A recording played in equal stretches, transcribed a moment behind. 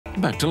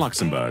Back to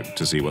Luxembourg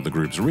to see what the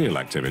group's real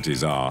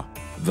activities are,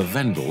 the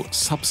Wendel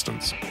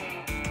substance.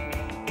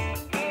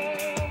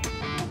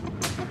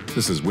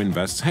 This is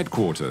Winvest's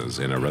headquarters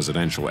in a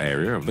residential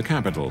area of the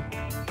capital.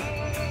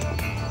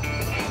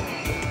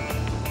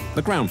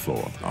 The ground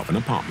floor of an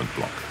apartment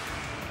block.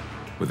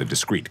 With a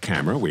discreet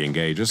camera, we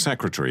engage a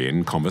secretary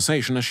in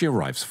conversation as she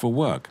arrives for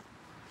work.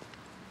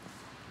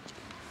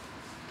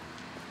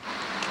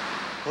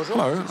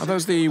 Hello, are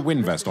those the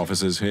Winvest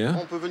offices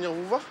here?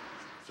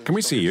 Can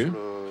we see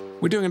you?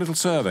 We're doing a little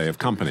survey of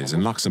companies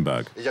in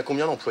Luxembourg.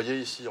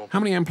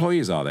 How many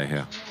employees are there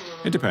here?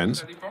 It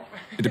depends.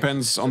 It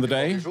depends on the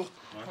day?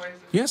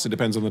 Yes, it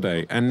depends on the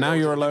day. And now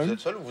you're alone?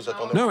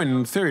 No,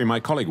 in theory,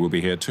 my colleague will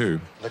be here too.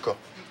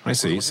 I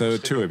see, so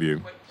two of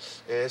you.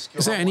 Is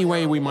there any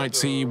way we might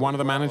see one of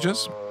the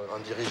managers?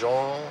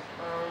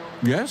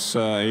 Yes,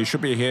 he should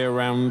be here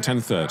around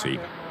 10:30.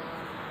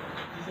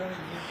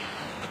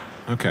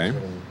 Okay.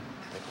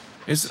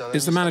 Is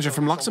the manager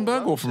from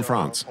Luxembourg or from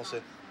France?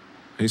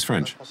 He's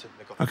French.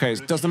 Okay,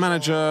 does the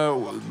manager,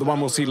 the one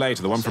we'll see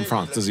later, the one from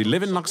France, does he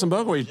live in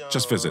Luxembourg or he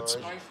just visits?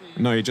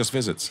 No, he just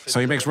visits. So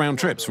he makes round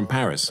trips from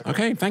Paris.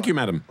 Okay, thank you,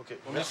 madam.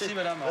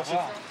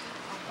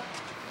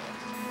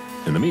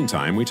 In the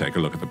meantime, we take a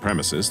look at the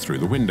premises through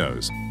the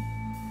windows.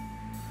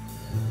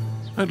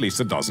 At least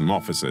a dozen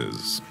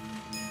offices,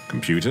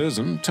 computers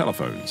and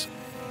telephones,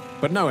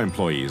 but no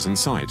employees in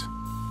sight.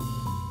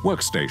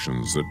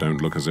 Workstations that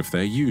don't look as if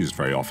they're used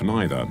very often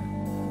either.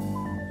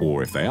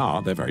 Or if they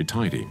are, they're very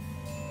tidy.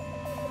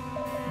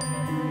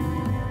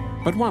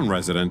 But one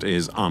resident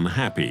is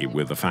unhappy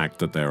with the fact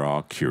that there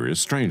are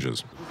curious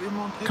strangers.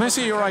 Can I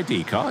see your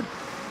ID card?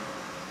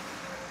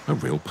 A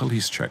real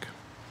police check.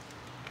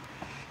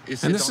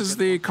 And this is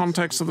the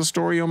context of the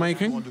story you're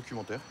making?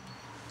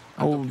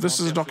 Oh, this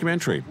is a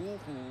documentary.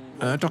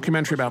 A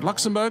documentary about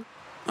Luxembourg,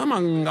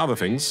 among other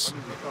things.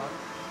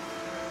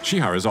 She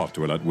hurries off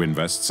to alert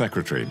Winvest's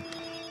secretary.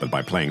 But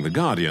by playing the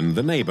guardian,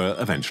 the neighbor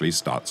eventually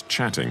starts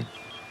chatting.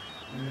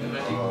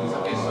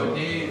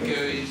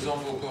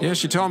 Yes,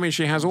 she told me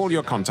she has all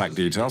your contact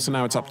details, so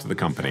now it's up to the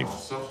company.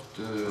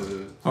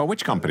 Oh,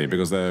 which company?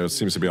 Because there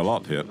seems to be a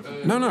lot here.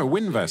 No,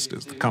 Winvest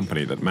is the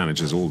company that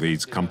manages all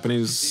these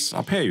companies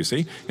up here, you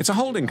see. It's a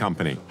holding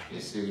company.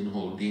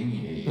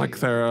 Like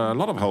there are a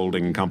lot of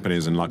holding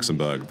companies in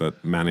Luxembourg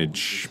that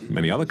manage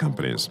many other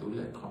companies.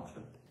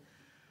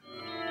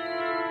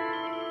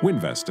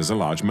 Winvest is a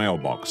large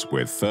mailbox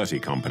with 30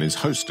 companies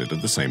hosted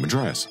at the same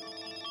address.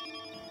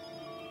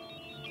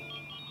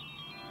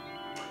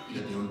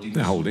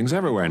 There are holdings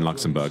everywhere in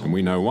Luxembourg, and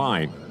we know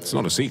why. It's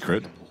not a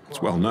secret.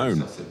 It's well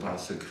known.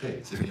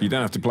 You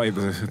don't have to play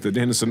the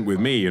innocent with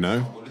me, you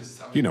know.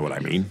 You know what I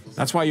mean.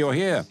 That's why you're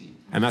here.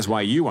 And that's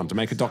why you want to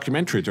make a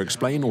documentary to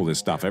explain all this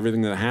stuff,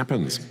 everything that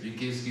happens.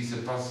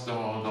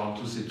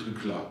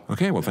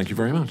 Okay, well, thank you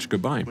very much.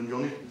 Goodbye.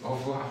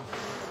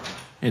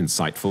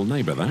 Insightful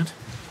neighbor, that.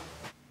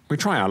 We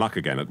try our luck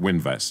again at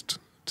Winvest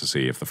to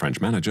see if the French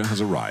manager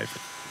has arrived.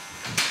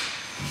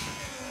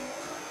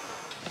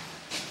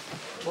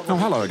 Oh,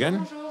 hello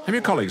again. Have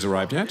your colleagues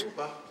arrived yet?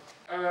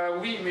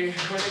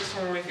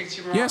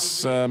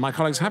 Yes, my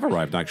colleagues have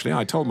arrived, actually.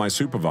 I told my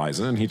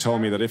supervisor, and he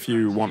told me that if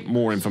you want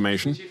more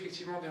information,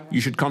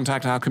 you should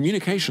contact our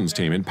communications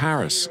team in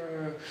Paris.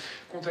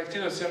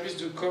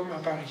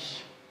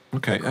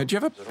 Okay, do you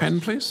have a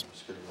pen, please?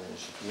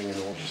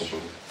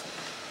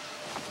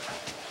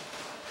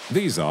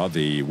 These are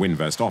the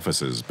Winvest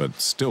offices, but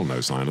still no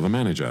sign of the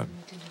manager.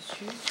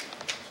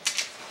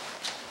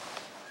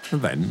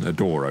 And then a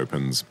door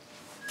opens.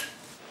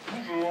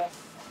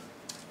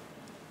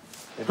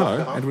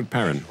 Hello, Edouard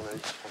Perrin.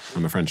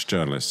 I'm a French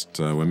journalist.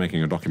 We're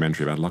making a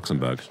documentary about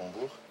Luxembourg.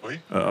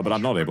 But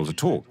I'm not able to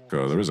talk.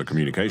 There is a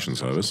communication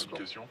service.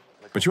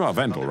 But you are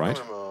Wendel, right?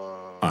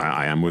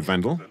 I am with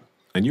Wendel.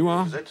 And you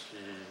are?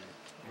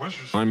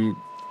 I'm...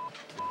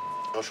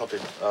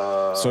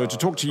 So to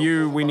talk to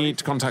you, we need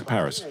to contact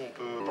Paris.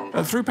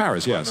 Through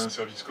Paris, yes.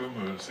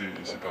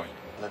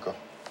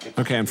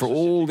 Okay, and for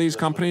all these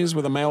companies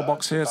with a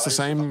mailbox here, it's the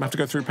same? Have to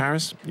go through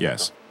Paris?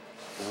 Yes.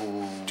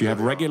 Do you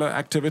have regular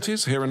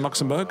activities here in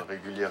Luxembourg?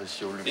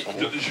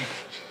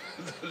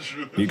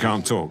 You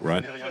can't talk,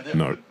 right?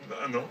 No.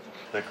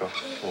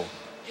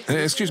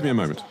 Excuse me a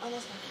moment.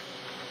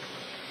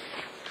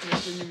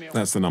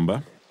 That's the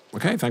number.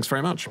 Okay, thanks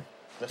very much.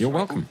 You're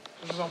welcome.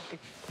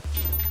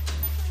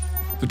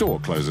 The door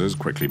closes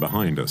quickly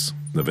behind us.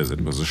 The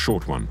visit was a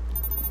short one.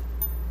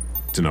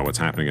 To know what's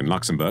happening in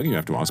Luxembourg, you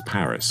have to ask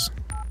Paris.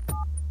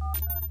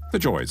 The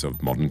joys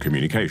of modern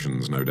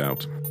communications, no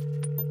doubt.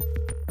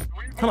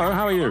 Hello,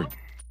 how are you?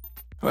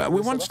 We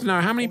wanted to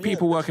know how many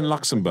people work in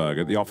Luxembourg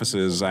at the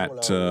offices at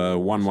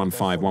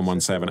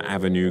 115-117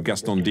 Avenue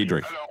Gaston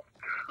Diedrich.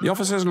 The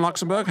offices in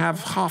Luxembourg have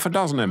half a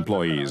dozen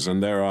employees,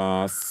 and there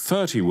are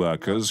 30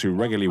 workers who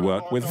regularly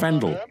work with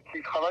Wendel.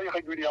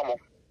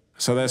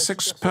 So there's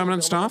 6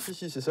 permanent staff?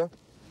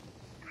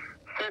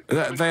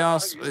 They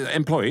are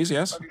employees,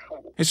 yes?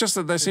 It's just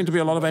that there seem to be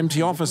a lot of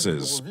empty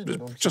offices.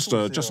 Just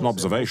an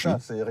observation.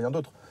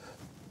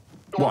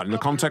 What, in the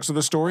context of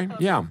the story?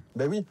 Yeah.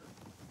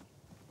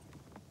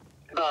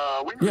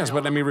 Yes,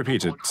 but let me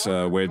repeat it.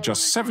 We're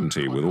just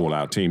 70 with all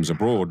our teams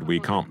abroad. We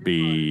can't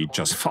be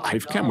just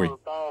 5, can we?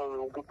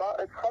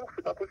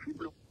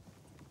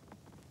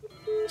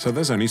 So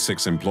there's only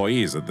 6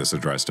 employees at this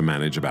address to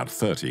manage about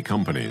 30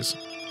 companies.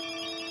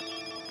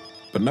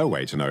 But no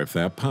way to know if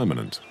they're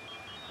permanent.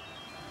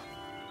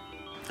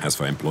 As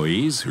for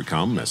employees who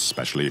come,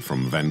 especially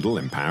from Wendel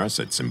in Paris,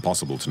 it's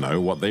impossible to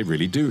know what they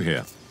really do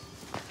here.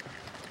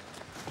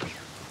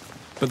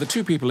 But the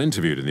 2 people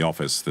interviewed in the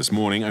office this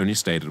morning only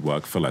stayed at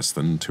work for less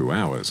than 2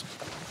 hours.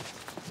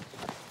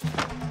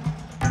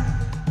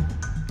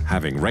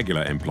 Having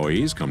regular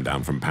employees come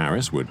down from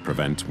Paris would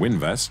prevent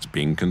Winvest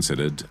being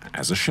considered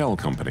as a shell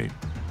company.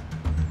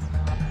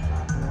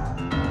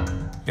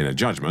 In a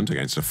judgment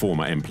against a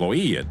former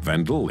employee at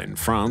Wendel in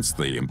France,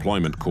 the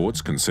employment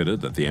courts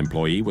considered that the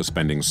employee was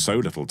spending so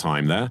little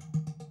time there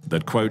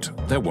that, quote,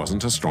 there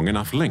wasn't a strong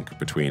enough link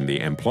between the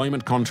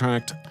employment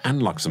contract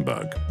and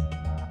Luxembourg.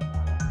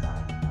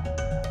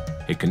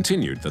 It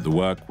continued that the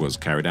work was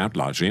carried out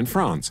largely in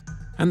France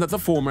and that the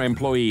former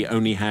employee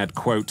only had,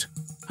 quote,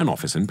 an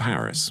office in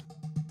Paris.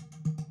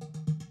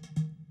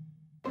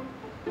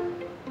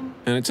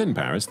 And it's in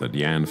Paris that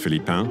Yann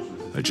Philippin,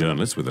 a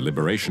journalist with the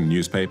Liberation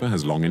newspaper,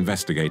 has long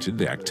investigated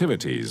the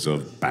activities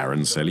of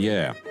Baron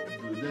Sellier.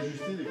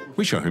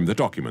 We show him the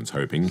documents,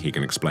 hoping he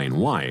can explain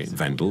why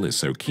Wendel is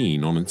so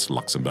keen on its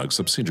Luxembourg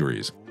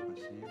subsidiaries.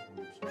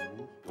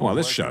 Well,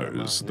 this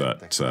shows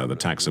that the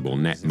taxable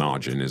net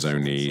margin is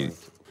only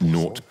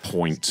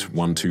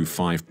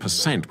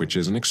 0.125%, which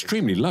is an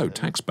extremely low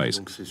tax base.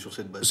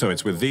 So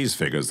it's with these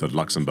figures that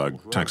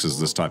Luxembourg taxes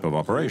this type of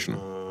operation.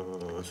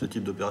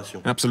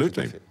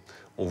 Absolutely.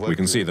 We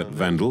can see that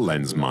Wendel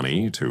lends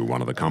money to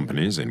one of the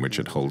companies in which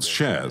it holds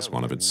shares,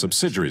 one of its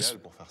subsidiaries,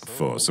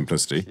 for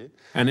simplicity,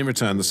 and in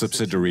return the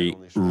subsidiary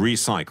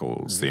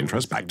recycles the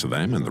interest back to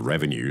them and the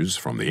revenues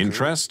from the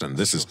interest, and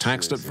this is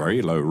taxed at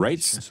very low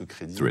rates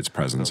through its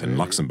presence in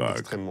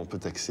Luxembourg.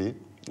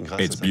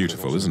 It's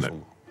beautiful, isn't it?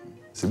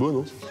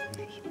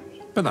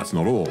 But that's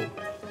not all.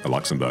 The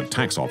Luxembourg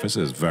tax office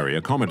is very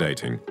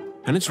accommodating,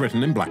 and it's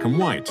written in black and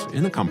white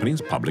in the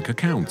company's public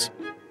accounts.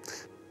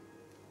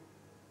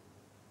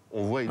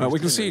 We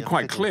can see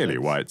quite clearly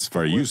why it's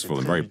very useful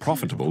and very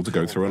profitable to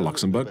go through a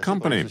Luxembourg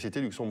company.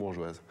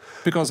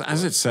 Because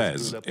as it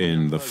says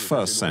in the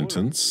first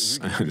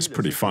sentence, and it's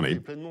pretty funny,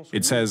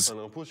 it says,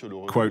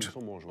 quote,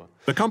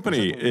 the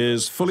company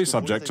is fully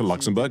subject to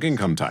Luxembourg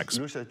income tax.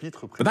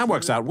 But that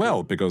works out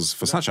well, because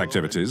for such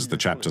activities, the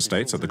chapter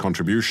states that the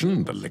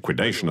contribution, the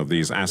liquidation of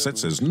these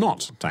assets is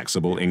not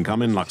taxable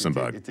income in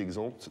Luxembourg.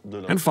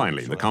 And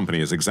finally, the company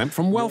is exempt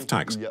from wealth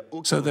tax,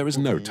 so there is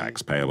no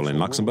tax payable in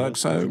Luxembourg,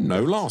 so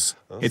no loss.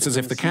 It's as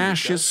if the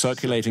cash is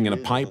circulating in a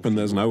pipe and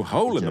there's no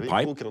hole in the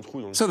pipe,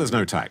 so there's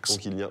no tax.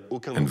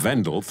 And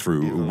Wendel,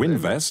 through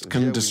Winvest,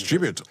 can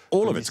distribute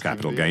all of its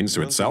capital gains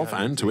to itself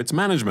and to its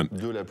management,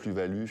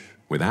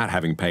 without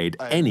having paid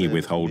any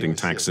withholding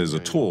taxes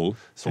at all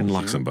in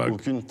Luxembourg.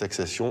 The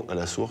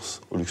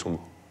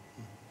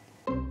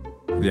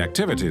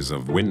activities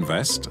of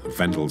Winvest,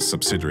 Wendel's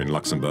subsidiary in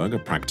Luxembourg, are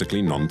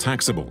practically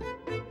non-taxable.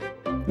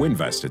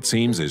 Winvest, it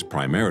seems, is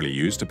primarily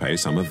used to pay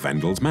some of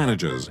Wendel's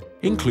managers,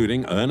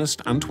 including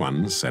Ernest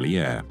Antoine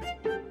Sellier.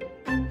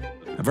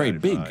 A very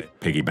big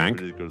piggy bank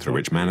through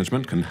which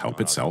management can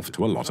help itself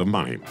to a lot of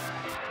money.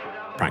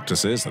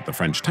 Practices that the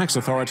French tax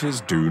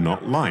authorities do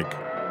not like.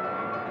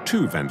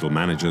 2 Wendel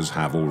managers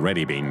have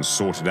already been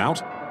sorted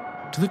out,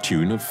 to the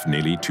tune of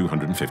nearly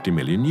 250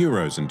 million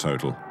euros in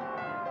total.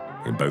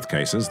 In both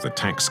cases, the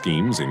tax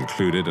schemes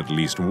included at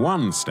least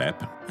one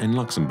step in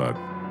Luxembourg.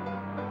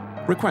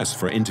 Requests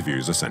for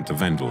interviews are sent to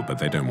Wendel, but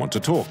they don't want to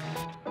talk,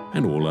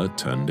 and all are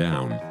turned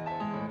down.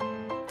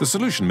 The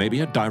solution may be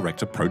a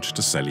direct approach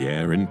to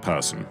Sellier in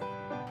person.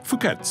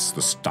 Fouquet's,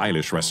 the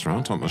stylish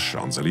restaurant on the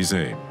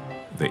Champs-Élysées.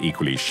 The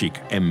equally chic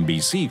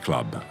MBC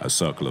Club, a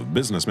circle of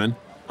businessmen,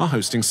 are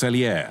hosting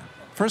Sellier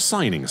for a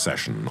signing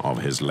session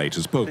of his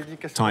latest book,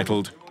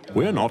 titled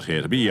We're Not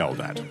Here to Be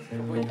Yelled At.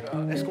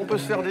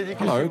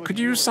 Hello, could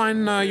you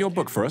sign your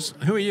book for us?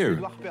 Who are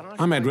you?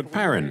 I'm Edouard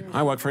Perrin.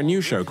 I work for a new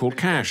show called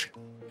Cash.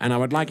 And I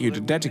would like you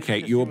to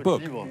dedicate your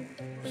book,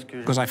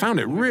 because I found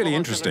it really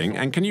interesting,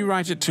 and can you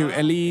write it to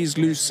Elise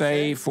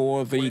Lucet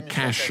for the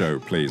Cash show,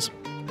 please?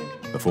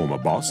 The former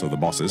boss of the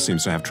bosses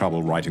seems to have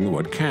trouble writing the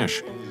word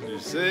cash.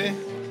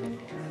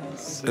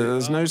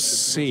 There's no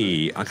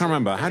C. I can't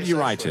remember. How do you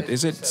write it?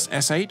 Is it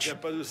SH?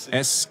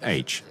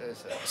 SH.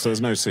 So there's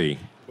no C.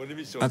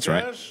 That's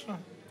right.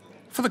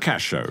 For the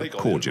Cash show,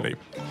 cordially.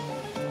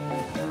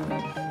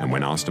 And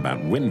when asked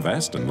about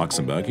Winvest and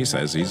Luxembourg, he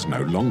says he's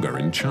no longer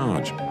in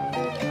charge.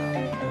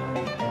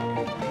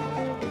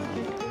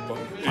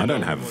 I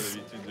don't have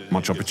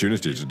much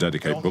opportunity to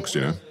dedicate books,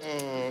 you know.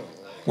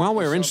 While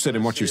we're interested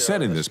in what you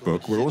said in this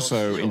book, we're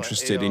also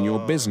interested in your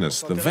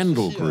business, the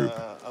Wendel Group,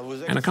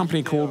 and a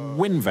company called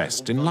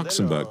Winvest in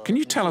Luxembourg. Can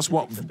you tell us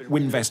what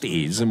Winvest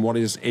is and what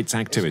is its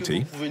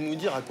activity?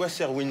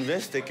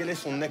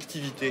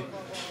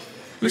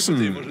 Listen,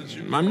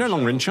 I'm no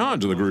longer in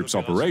charge of the group's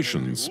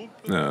operations.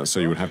 So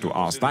you would have to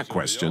ask that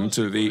question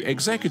to the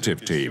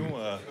executive team.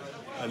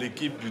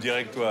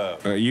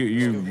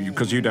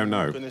 Because you don't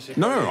know.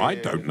 No, I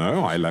don't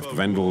know. I left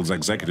Vendel's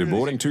executive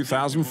board in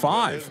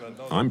 2005.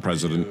 I'm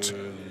president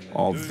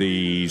of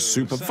the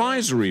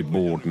supervisory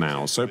board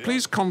now, so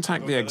please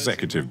contact the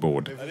executive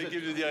board.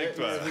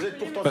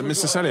 But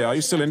Mr. Sellier, are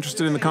you still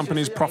interested in the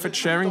company's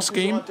profit-sharing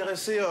scheme?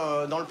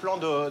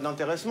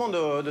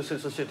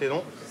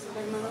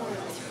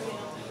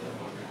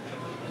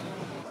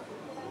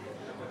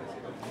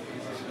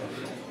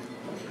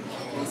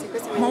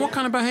 Well, what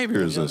kind of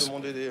behavior is this?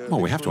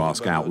 Well, we have to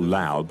ask out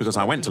loud, because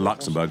I went to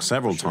Luxembourg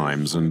several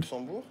times and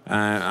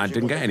I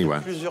didn't get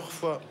anywhere.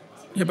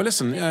 Yeah, but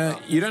listen,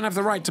 you don't have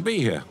the right to be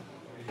here.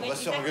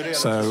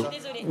 So,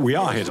 we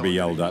are here to be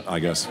yelled at, I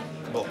guess.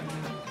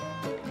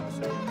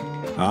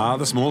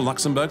 The small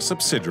Luxembourg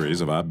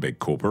subsidiaries of our big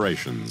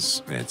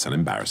corporations. It's an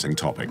embarrassing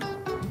topic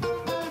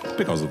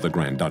because of the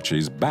Grand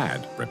Duchy's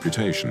bad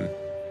reputation.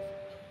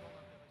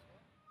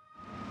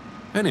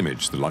 An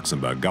image the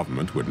Luxembourg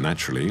government would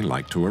naturally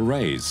like to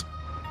erase.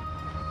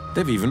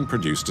 They've even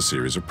produced a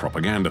series of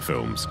propaganda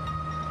films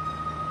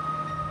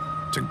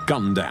to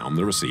gun down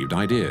the received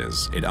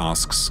ideas. It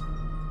asks,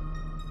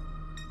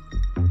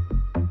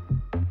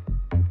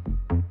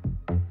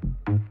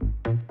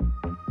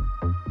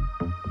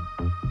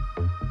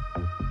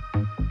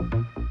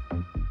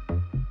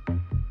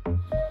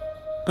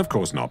 of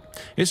course not.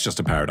 It's just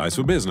a paradise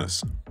for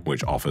business,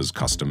 which offers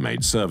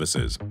custom-made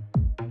services.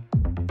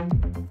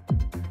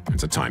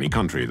 It's a tiny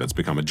country that's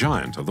become a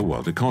giant of the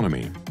world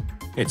economy.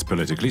 It's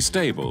politically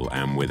stable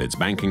and, with its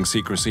banking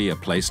secrecy, a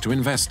place to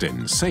invest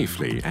in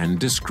safely and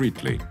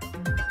discreetly.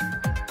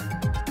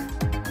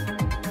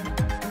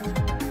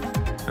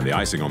 And the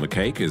icing on the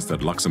cake is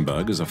that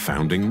Luxembourg is a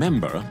founding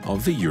member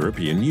of the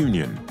European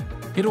Union.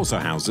 It also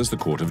houses the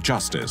Court of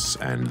Justice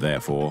and,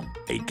 therefore,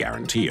 a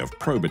guarantee of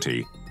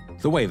probity.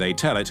 The way they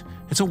tell it,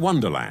 it's a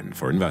wonderland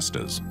for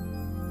investors.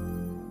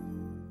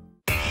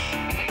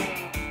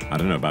 I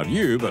don't know about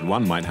you, but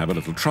one might have a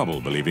little trouble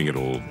believing it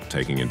all,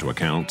 taking into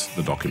account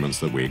the documents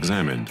that we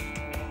examined.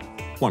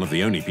 One of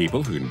the only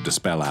people who can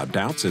dispel our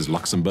doubts is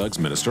Luxembourg's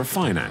Minister of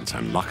Finance,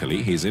 and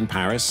luckily he's in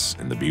Paris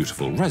in the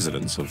beautiful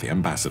residence of the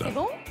ambassador.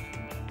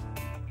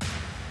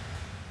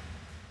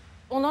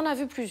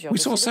 We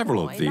saw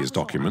several of these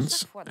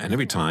documents, and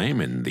every time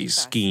in these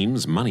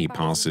schemes money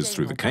passes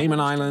through the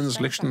Cayman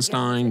Islands,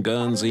 Liechtenstein,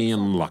 Guernsey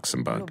and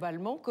Luxembourg.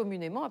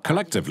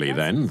 Collectively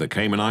then, the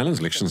Cayman Islands,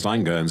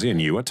 Liechtenstein, Guernsey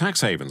and you are tax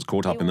havens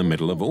caught up in the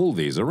middle of all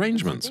these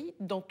arrangements.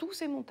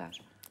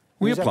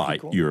 We apply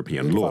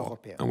European law,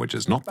 which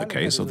is not the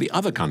case of the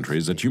other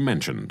countries that you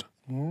mentioned.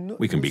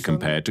 We can be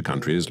compared to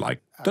countries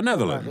like the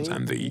Netherlands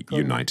and the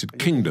United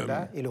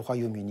Kingdom,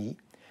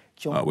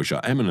 which are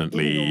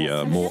eminently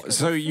more...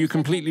 So you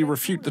completely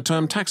refute the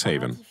term tax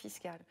haven?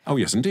 Oh,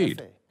 yes,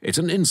 indeed. It's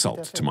an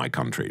insult to my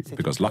country,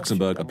 because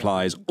Luxembourg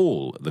applies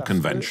all the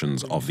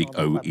conventions of the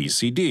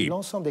OECD.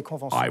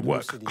 I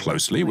work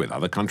closely with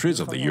other countries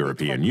of the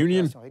European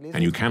Union,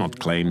 and you cannot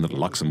claim that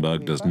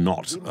Luxembourg does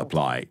not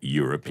apply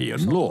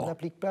European law.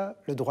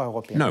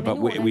 No, but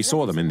we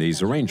saw them in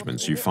these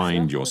arrangements. You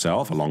find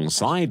yourself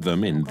alongside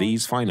them in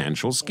these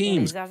financial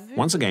schemes.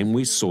 Once again,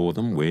 we saw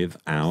them with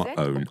our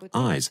own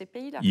eyes.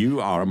 You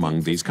are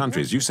among these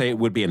countries. You say it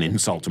would be an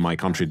insult to my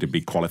country to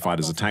be qualified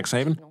as a tax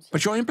haven,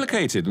 but you're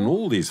implicated in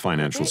all these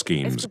financial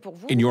schemes.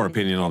 In your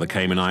opinion, are the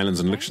Cayman Islands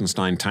and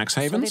Liechtenstein tax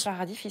havens?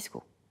 I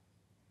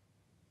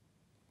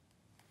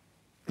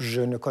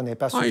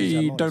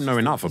don't know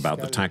enough about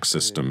the tax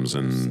systems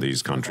in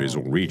these countries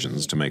or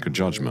regions to make a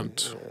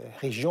judgment.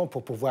 A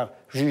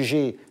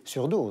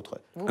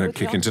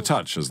kick into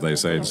touch, as they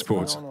say in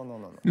sports.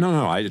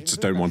 No, I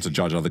just don't want to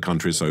judge other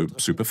countries so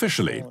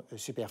superficially.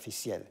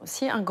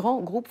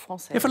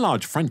 If a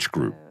large French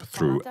group,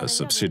 through a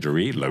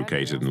subsidiary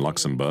located in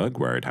Luxembourg,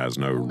 where it has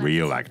no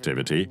real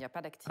activity,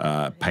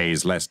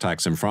 pays less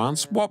tax in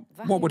France, what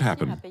would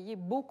happen?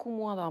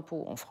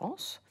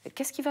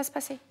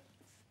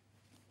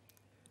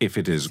 If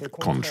it is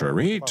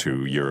contrary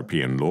to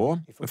European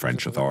law, the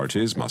French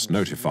authorities must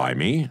notify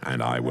me,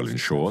 and I will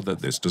ensure that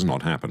this does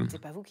not happen.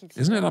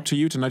 Isn't it up to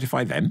you to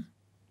notify them?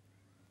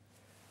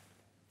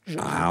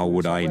 How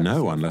would I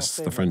know unless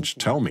the French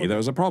tell me there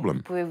is a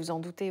problem?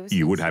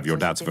 You would have your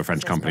doubts if a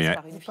French company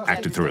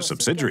acted through a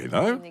subsidiary,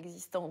 though.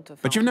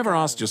 But you've never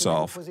asked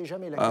yourself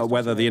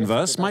whether the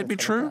inverse might be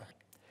true?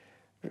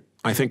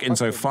 I think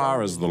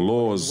insofar as the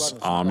laws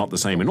are not the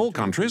same in all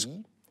countries,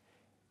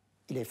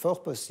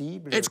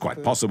 it's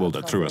quite possible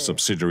that through a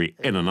subsidiary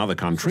in another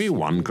country,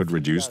 one could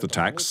reduce the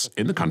tax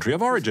in the country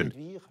of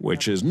origin,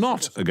 which is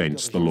not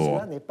against the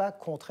law.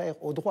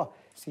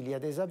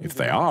 If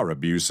there are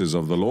abuses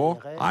of the law,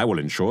 I will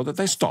ensure that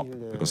they stop,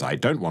 because I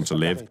don't want to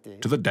live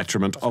to the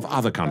detriment of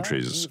other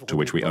countries to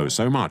which we owe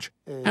so much,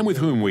 and with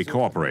whom we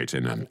cooperate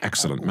in an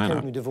excellent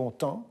manner.